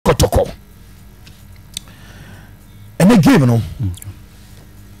game no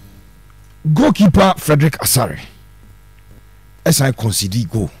goalkeeper Frederick Asare as I concede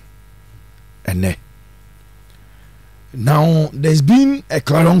goal and now there's been a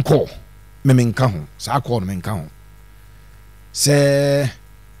clarion call memenka ho sa call memenka ho say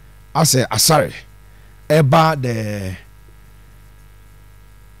ase Asare eba the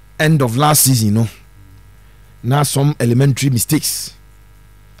end of last season, you know, now some elementary mistakes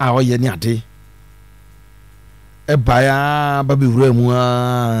are all any ade eba ya babi wura mu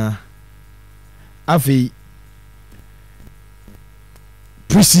afi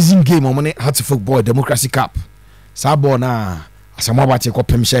pre-season game on money Hufc football Democracy Cup sa ball na asamo ba che ko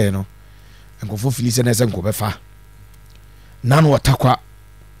pem share no enko fo fili se na se enko be fa nan watakwa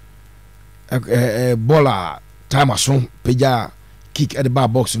bola time aso peja kick at the bar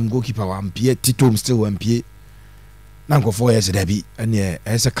box and goalkeeper wa ampie Tito still ampie na enko fo yes dabi ene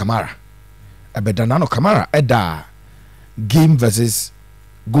ese Kamara abeda nano Kamara eda game versus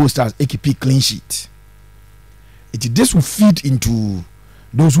Gold Stars AKP clean sheet. This will feed into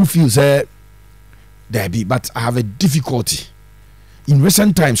those who feel say there be, but I have a difficulty in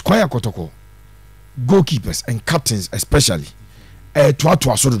recent times. Kwaya Kotoko, goalkeepers and captains especially, I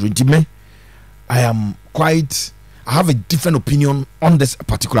have a different opinion on this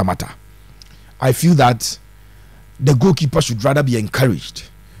particular matter. I feel that the goalkeeper should rather be encouraged.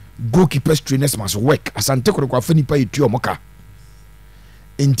 Goalkeepers trainers must work. Asante kwa fenipa itu omoka.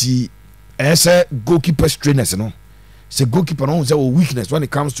 Inti ese goalkeepers trainers no. Say goalkeeper no say weakness when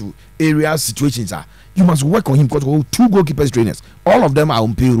it comes to area situations are. You must work on him because two goalkeepers trainers. All of them are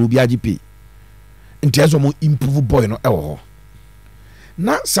on pay Ruby IGP. Inti ezo mo improve boy no ewo.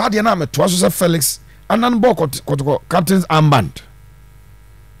 Na sadia na me twaso Felix Anan ball Kotoko captain's armband.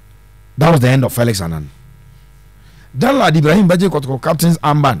 That was the end of Felix Anan. Then lad Ibrahim Baje Kotoko captain's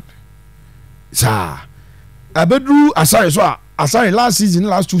armband. Sa Abedru Asare so Asare last season,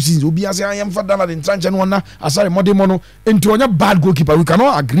 last 2 seasons, Obi say I am for Dalad in Tranchen one Asare Modemono into a bad goalkeeper. We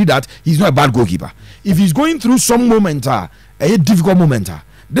cannot agree that he's not a bad goalkeeper. If he's going through some moment, a difficult moment,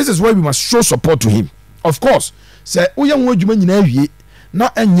 this is why we must show support to him. Of course, say Oyam Wojuman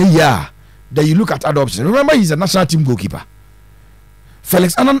not any year that you look at other options. Remember, he's a national team goalkeeper.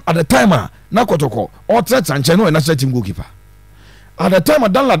 Felix Anan at the time, na Kotoko, or Trancheno a national team goalkeeper. At the time,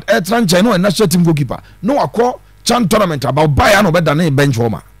 Danlad Trancheno a national team goalkeeper. No, I call Chan tournament about Bayern or better than bench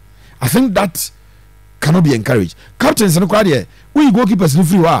warmer. I think that cannot be encouraged. Captains and Quadia, we goalkeepers in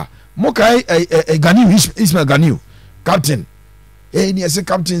free war. Mokai a Ganiu, Ismail Ganiu, captain. Ni say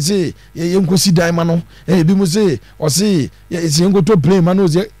captain say you go see Diamond bi mo say or say you go to play man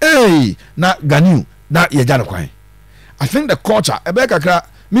say hey na Ganiu na ye jana kwan. I think the culture e be kakra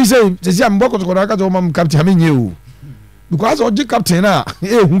me say am boko to ka to mam captain am nye o because oji captain na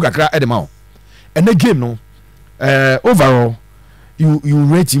hu kakra e de ma o. And the game no overall you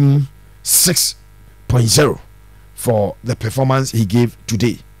rate him 6.0 for the performance he gave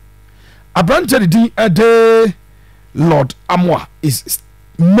today. Abrante di ade Lord AMOAH is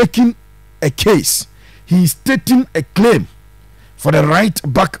making a case. He is stating a claim for the right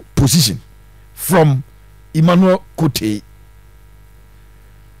back position from Emmanuel Kote.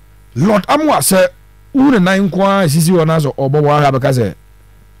 Lord AMOAH said, "Who the nine kwa sisi onazo obowa ha beka say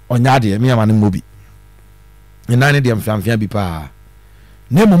onyade me amane mobi." E nine dem fiamfia bi pa.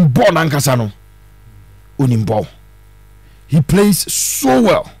 Name ball nankasa no. Onim ball. He plays so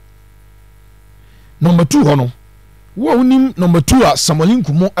well. Number 2 hono. Wonim number 2 a Samuelin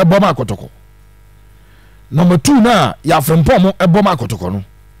Kumo eboma Kotoko. Number 2 na ya Frempom eboma Kotoko no.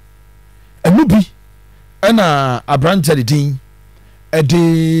 Enu bi na Abrante de din e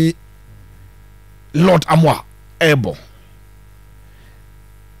de Lord AMOAH ebo.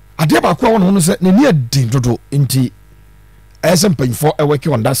 Ade ba kwa wono se ne ne din dodo nti SM24 e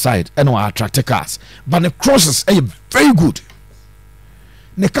working on that side and our attract cars. But the crosses are very good.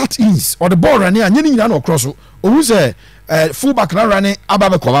 The cut ins or the ball running and you know cross or who's a fullback now running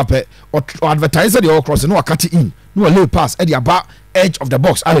ababe cover or advertiser the all cross no cut in no lay pass at the about edge of the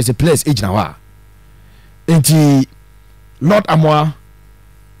box as a place age now. And Lord AMOAH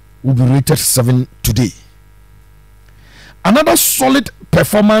will be rated 7 today. Another solid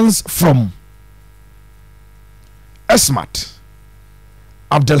performance from Esmat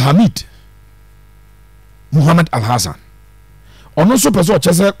Abdelhamid Muhammad Al Hassan. Ono so person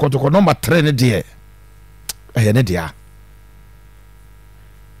chese Kotoko number 3 ne de ne dia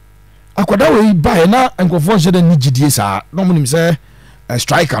akoda we buy na enkofo hye ni gidie sa no munim say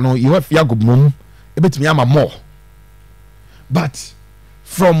striker no you have ya gobmum e betimi ama more, but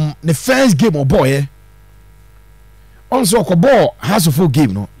from the first game of boy also ko ball has a full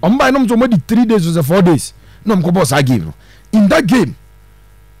game no on buy no so 3 days or 4 days no mko sa game no. In that game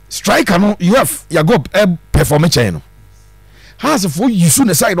striker no you have you go perform no has for you soon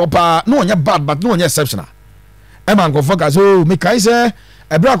the side up no onya bad but no onya exceptional e man go focus oh me kai say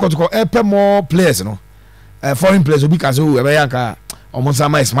e bra Kotoko e more players no foreign players obi ka say oh e be yanka omo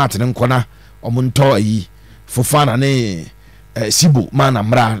sama smart ne nkona omo nto yi Fofana ne Sibo man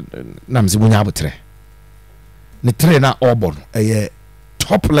amra na mzibu nya abotre ne tre na obon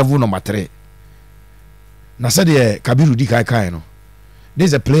top level number 3 na said Kabiru di kai no this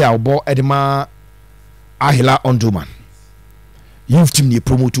is a player obo edema Ahila Onduman youth team ni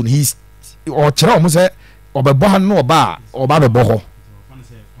promote he's or chira omo say obebo han no oba bebo ho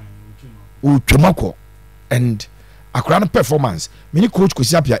o twemako and akra performance mini coach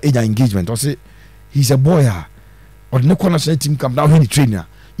Kwesi Appiah enya engagement or say he's a boy or the national team come down when he trainer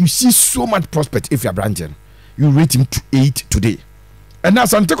you see so much prospect if you're Brandon you rate him to 8 today and now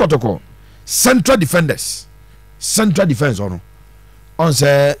Asante Kotoko central defense on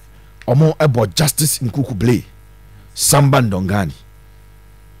say omo about justice in Kuku Blay Samba Ndongani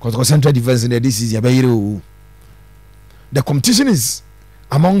Kotoko central defense in this is the competition is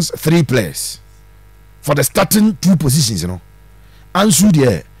amongst 3 players for the starting 2 positions, you know. Ansu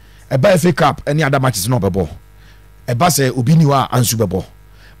there, a FA Cup, any other matches no bebo. A base Ubiniwa Ansu bebo.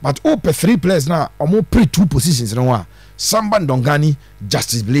 But open 3 players now, or more pre 2 positions, you know. Samba Ndongani,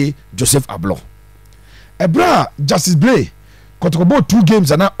 Justice Blay, Joseph Ablo. Ebra Justice Blay, Kotoko 2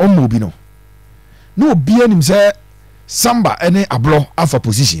 games and now on Mobino. No BN him say Samba any Ablo alpha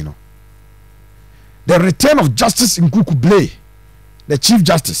position, you know. The return of justice in Kuku Blay, the Chief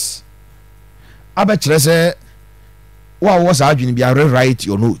Justice. Abetchere say what was arguing be rewrite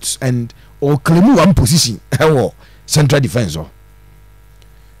your notes and or claim one position or central defense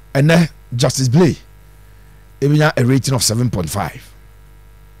and then Justice Blay a rating of 7.5.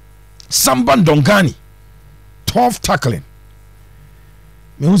 Samba Ndongani tough tackling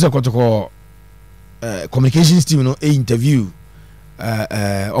me who's a Kotoko communications team no interview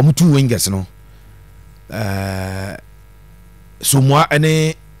omu 2 wingers no Sumwa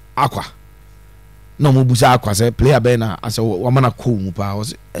ene Aqua no mo busa Aqua say player be na as wamana ko mu pa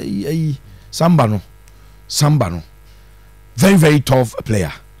was Samba no very very tough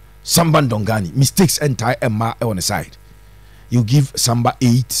player. Samba Ndongani mistakes entire Emma on the side. You give Samba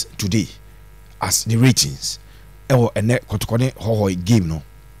 8 today as the ratings or ene Kotoko ho game no.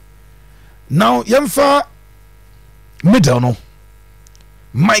 Now yemfa middle no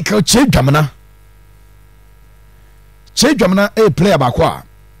Michael Chedwamana a player bakwa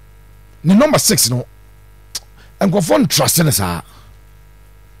ni number 6 no enkofon trust ne sa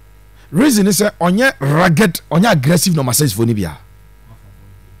reason is onye rugged onye aggressive number 6 for ni bia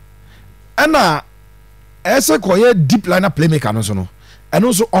ana ese koye deep liner playmaker no so no and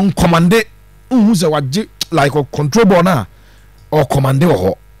also on command who say waje like a control ball na or command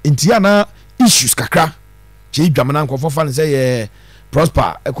ho intiana issues kakra Chedwamana enkofon fan say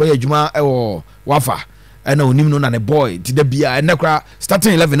prosper ekoye adwuma e wafa and onim no na ne boy ti da bia and nekra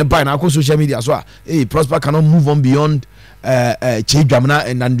starting 11 by na social media so hey Prosper cannot move on beyond Chedwamana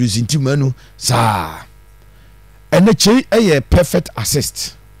and Andrews Intimanu sa and the perfect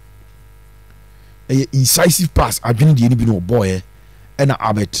assist a incisive pass adwene de ni bi no boy and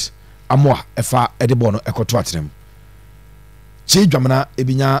Albert Amoah efa edebo no ekoto atrem Chedwamana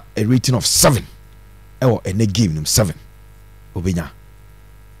ebinya a rating of 7 ewo ene game num 7 obinya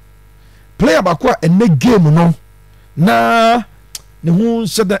player bakwa ene game no na ne hu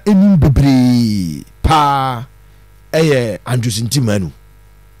seda enim bebre pa Andrews Intimanu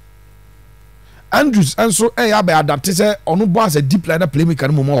Andrews anso be adapt say onu bo as a deep liner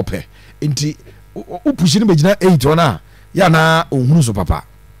playmaker no mo ope nti u push ni begina 8 ona ya na ohunu so papa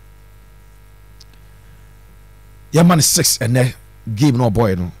ya man 6 ene game no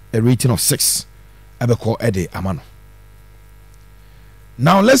boy no a rating of 6 abeko ede amano.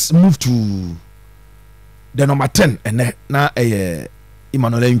 Now let's move to the number 10 and na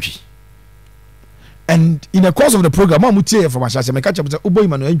Emmanuel ANTWI. And in the course of the program, I'm mutie from Asante me catch up say Ubo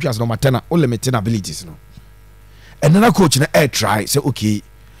Emmanuel ANTWI as number 10 o limited abilities no. And then coach na try say okay,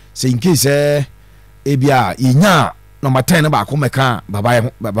 say in case ebia yinya number 10 ba ko meka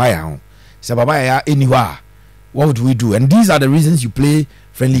babaya ho. Say babaya anywhere. What would we do? And these are the reasons you play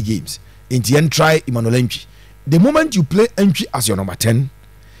friendly games. In the end try Emmanuel ANTWI. The moment you play ANTWI as your number 10,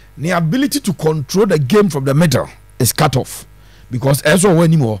 the ability to control the game from the middle is cut off because as well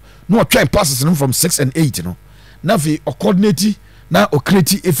anymore no try passes from 6 and 8 you know now if or coordinate now or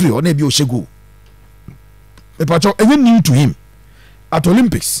create a free or maybe oshego even new to him at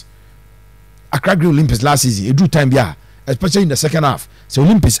Olympics Accra Olympics last season it drew time especially in the second half so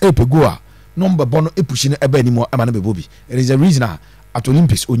Olympics goa number bono e pushing ebe anymore amana be bobi. It is a reason at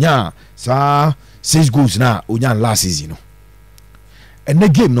Olympics onya sa 6 goals na onya last season no. And the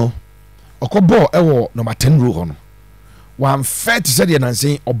game no okobo ewo number 10 row hono. One fair to say and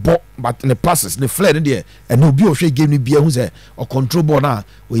saying obo but in the passes the flare there and no be o game ni bia hu say or control ball na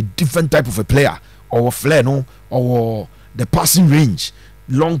with different type of a player or flare no or the passing range,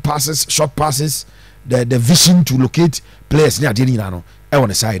 long passes, short passes, the vision to locate players near the no on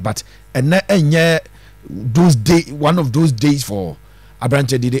the side. But and those day one of those days for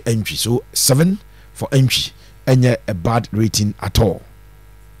Asante did the entry. So 7 for entry and a bad rating at all.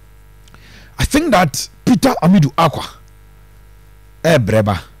 I think that Peter Amidu Aqua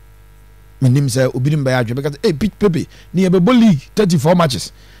breba minim say obinim ba adwe because Pepe ni ebe league 34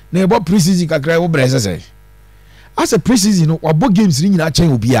 matches na ebe preseason kakra wo brese say as a preseason no wabo games ni nyina chen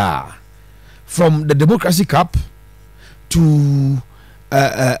obia from the Democracy Cup to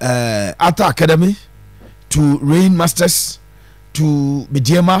Ata Academy to Rain Masters to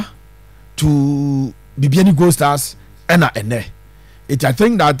Mediema to Bibiani Gold Stars ena ene it I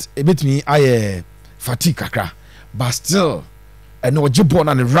think that a bit me I fatigue kakra but still and no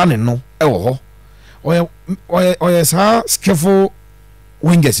jibon and running no or sa skillful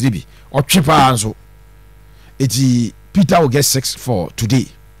wingers libi or triple anso it's Peter will get 6 for today.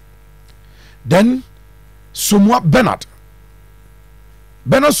 Then somewhat Bernard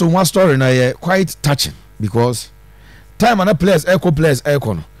Someone story na quite touching because time and players echo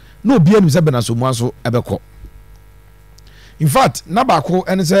no be any say Bernard Someone so ebeko. In fact nabako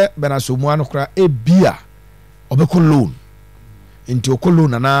and say Bernard Someone no kra e bia obeko loan into okolo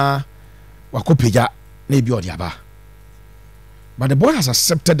na wakopeja na ebi odiaba. But the boy has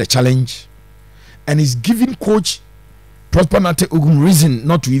accepted the challenge and is giving coach Prosper Nate Ogun reason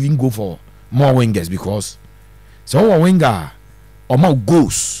not to even go for more wingers because so one winger or more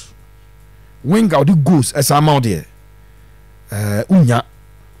goals winger or the goals as amount there unya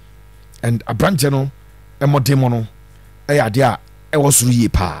and a branch no emodemono dia e was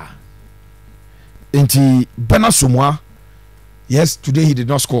ruye pa enti Bernard Someone. Yes, today he did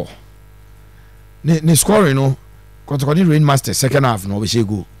not score. Ne scoring no Kotoko Rain Master second half no we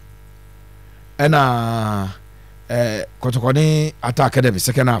go. And Kotoko Ata Academy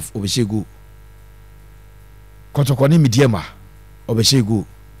second half we go. Kotoko Mediema we go.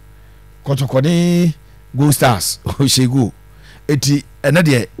 Kotoko Gold Stars we go. Eti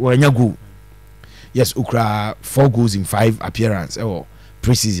enade wanya go. Yes, ukra 4 goals in 5 appearance or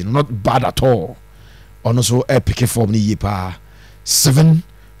preseason. Not bad at all. Also pick form ni yepa. 7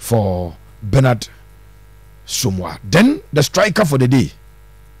 for Bernard Someone. Then the striker for the day,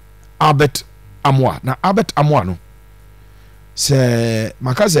 Albert Amoah. Now Albert Amoah no say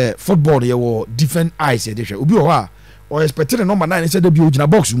makaze football ye wo different eyes ye dey obi o or expected number 9 say dey bi ogina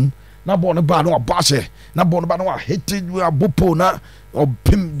box mu na ball no ba no abase na ball no ba no hit we abopo na or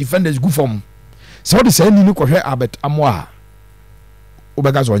pim defenders go from so what say ni ko hwe Albert Amoah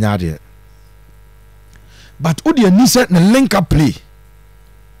obega zo nya de. But Odi ni said the link up play,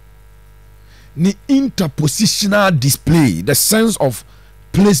 the interpositional display, the sense of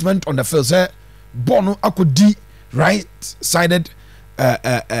placement on the field. Say, Bono akodi right-sided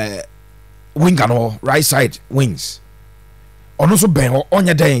winger or right side wings. And also Ben or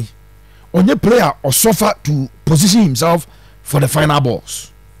Onya Day, Onya player or suffer to position himself for the final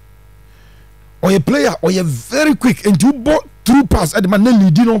balls. Or a player or a very quick and you bought through pass at the man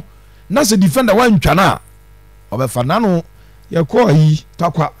leadino. That's a defender one chana. Obefanano ya kwa yi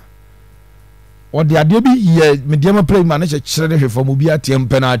takwa o de ade bi ye medium play man che kire de from obi atem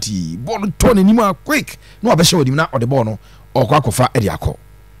penalty ball turn ni ma quick no obehye odim na o de ball no okwa akofa e de akọ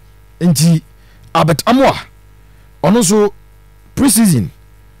enti Albert Amoah ono so preseason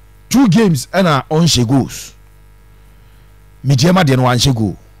 2 games and on she goes medium de no an she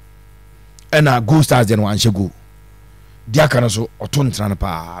go and Gold Stars de no an she go dia kana so otontra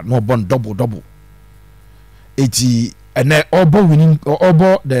pa no bon double eti and obo winning or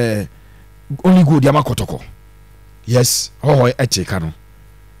obo the only good yama Kotoko. Yes, ho eche kano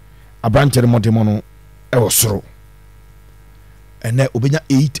abranche modemono e wosoro and obenya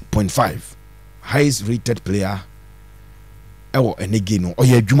 8.5 highest rated player ewo enege no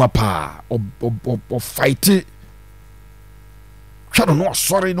oye adwuma pa o fight twado no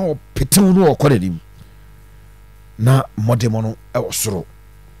sorry no petew no okoredim na modemono e wosoro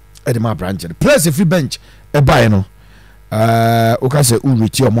e de ma branche place free bench e buy no o ka se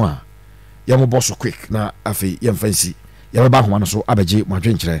uriti omo a yamo boss quick na afi yam fancy ya ba ho no so abeje mo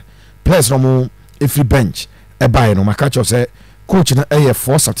adwenkyere place no mo free bench e buy no maka cho say coach na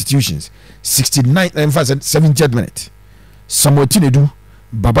 4 substitutions 69 and 70th minute Samuel Tinedu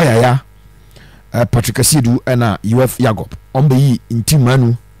Baba Yaya Patrick Asidu and UF Yagop on be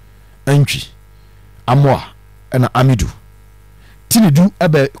intimanu entry Amoah and Amidu Tinidu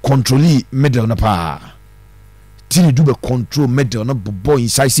ebe control middle na pa Tinidu be control middle na boy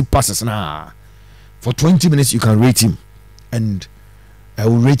incisive passes na for 20 minutes you can rate him and I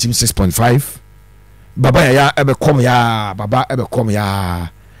will rate him 6.5. Baba ya ebe come ya Baba ebe come ya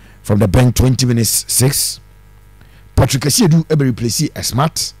from the bench 20 minutes 6. Patrick Asidu ebe replace a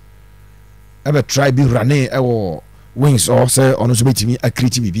smart ebe try be rane ewo wings or say ono so betimi a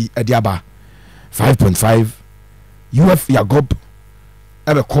create bi ediaba 5.5. UF Yagob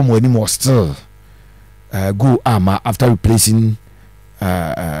ebe come when more still go ama after replacing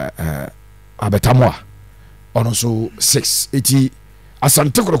Abetamoah ono so 6. Eti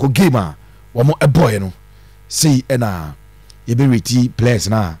Asante Kotoko game a womo eboy no say na ebe reti players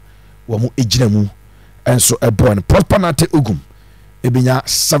na womo ejina mu enso eboy no Prosperity Ogum ebenya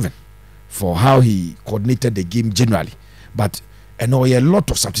 7 for how he coordinated the game generally, but and a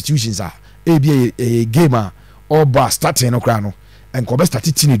lot of substitutions are a gamer or bar starting no crano and Kobe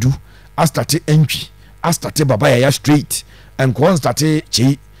started Tinidu, I started entry, I started Babaya straight and Kwan started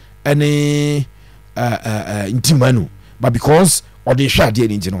Chi any intimanu, but because or the shard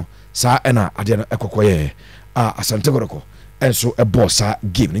in sa ena adena ekokoye Asante Kotoko and so a boss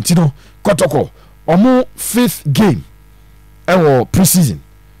game intino Kotoko omo 5th game ewo preseason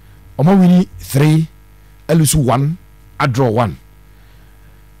omo wini 3 lose 1 a draw 1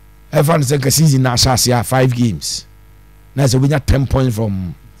 everyone say season na share 5 games na so we got 10 points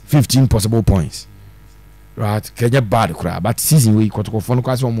from 15 possible points, right? Kenya bad crap, but season we Kotoko for no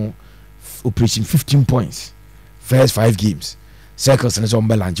cause omo operation 15 points first 5 games circles and some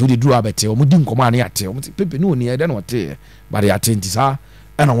balance you do abete omo din koma na ate omo pepe no ni e den wote but ya tenti sa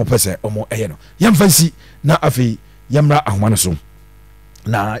e na omo pese omo eye no yam fancy na afi yamra ahoma so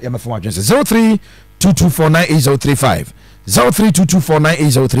na yam fa wadwen 0322498035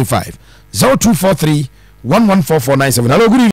 0322498035 0243114497. Hello, good evening.